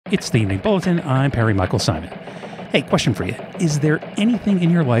It's the Evening Bulletin. I'm Perry Michael Simon. Hey, question for you. Is there anything in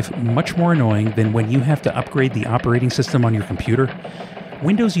your life much more annoying than when you have to upgrade the operating system on your computer?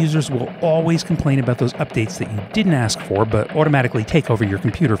 Windows users will always complain about those updates that you didn't ask for but automatically take over your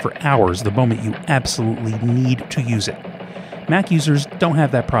computer for hours the moment you absolutely need to use it. Mac users don't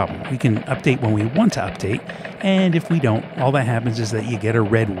have that problem. We can update when we want to update, and if we don't, all that happens is that you get a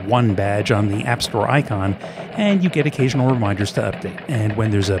red 1 badge on the App Store icon, and you get occasional reminders to update. And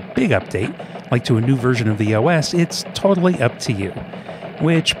when there's a big update, like to a new version of the OS, it's totally up to you.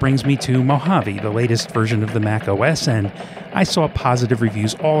 Which brings me to Mojave, the latest version of the Mac OS, and I saw positive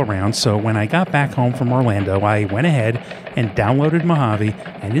reviews all around, so when I got back home from Orlando, I went ahead and downloaded Mojave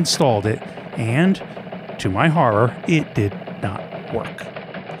and installed it, and to my horror, it did not work.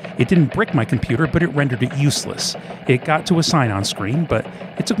 It didn't brick my computer, but it rendered it useless. It got to a sign-on screen, but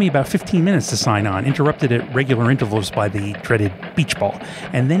it took me about 15 minutes to sign on, interrupted at regular intervals by the dreaded beach ball.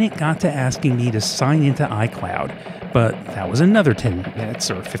 And then it got to asking me to sign into iCloud. But that was another 10 minutes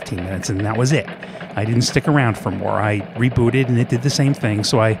or 15 minutes, and that was it. I didn't stick around for more. I rebooted, and it did the same thing,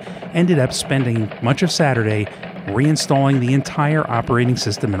 so I ended up spending much of Saturday reinstalling the entire operating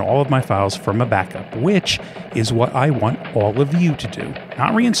system and all of my files from a backup, which is what I want all of you to do.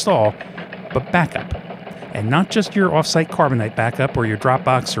 Not reinstall, but backup. And not just your offsite Carbonite backup or your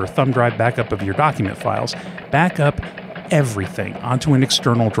Dropbox or thumb drive backup of your document files. Backup everything onto an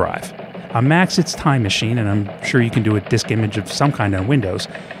external drive. On Macs, it's Time Machine, and I'm sure you can do a disk image of some kind on Windows.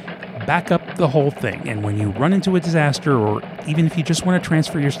 Back up the whole thing, and when you run into a disaster, or even if you just want to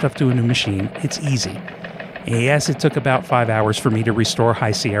transfer your stuff to a new machine, it's easy. Yes, it took about 5 hours for me to restore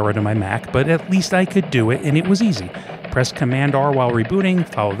High Sierra to my Mac, but at least I could do it, and it was easy. Press Command-R while rebooting,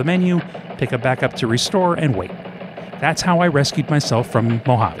 follow the menu, pick a backup to restore, and wait. That's how I rescued myself from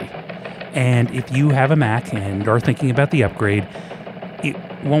Mojave. And if you have a Mac and are thinking about the upgrade, it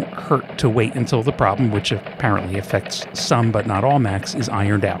won't hurt to wait until the problem, which apparently affects some but not all Macs, is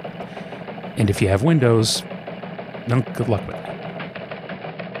ironed out. And if you have Windows, good luck with it.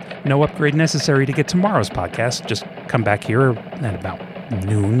 No upgrade necessary to get tomorrow's podcast. Just come back here at about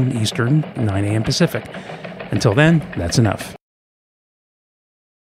noon Eastern, 9 a.m. Pacific. Until then, that's enough.